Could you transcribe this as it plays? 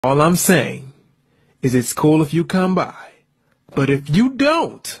All I'm saying is it's cool if you come by. But if you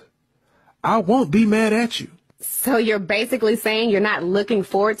don't, I won't be mad at you. So you're basically saying you're not looking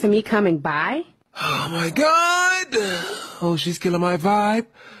forward to me coming by? Oh my God! Oh, she's killing my vibe.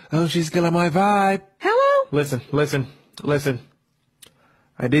 Oh, she's killing my vibe. Hello? Listen.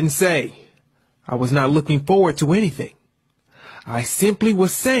 I didn't say I was not looking forward to anything. I simply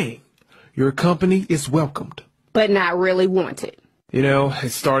was saying your company is welcomed. But not really wanted. You know,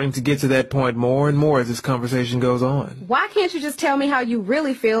 it's starting to get to that point more and more as this conversation goes on. Why can't you just tell me how you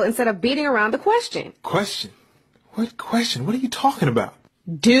really feel instead of beating around the question? Question? What question? What are you talking about?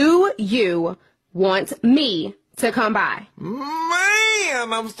 Do you want me to come by?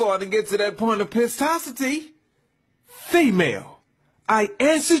 Man, I'm starting to get to that point of pistosity. Female, I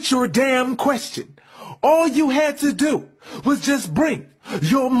answered your damn question. All you had to do was just bring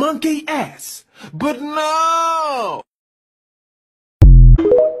your monkey ass. But no!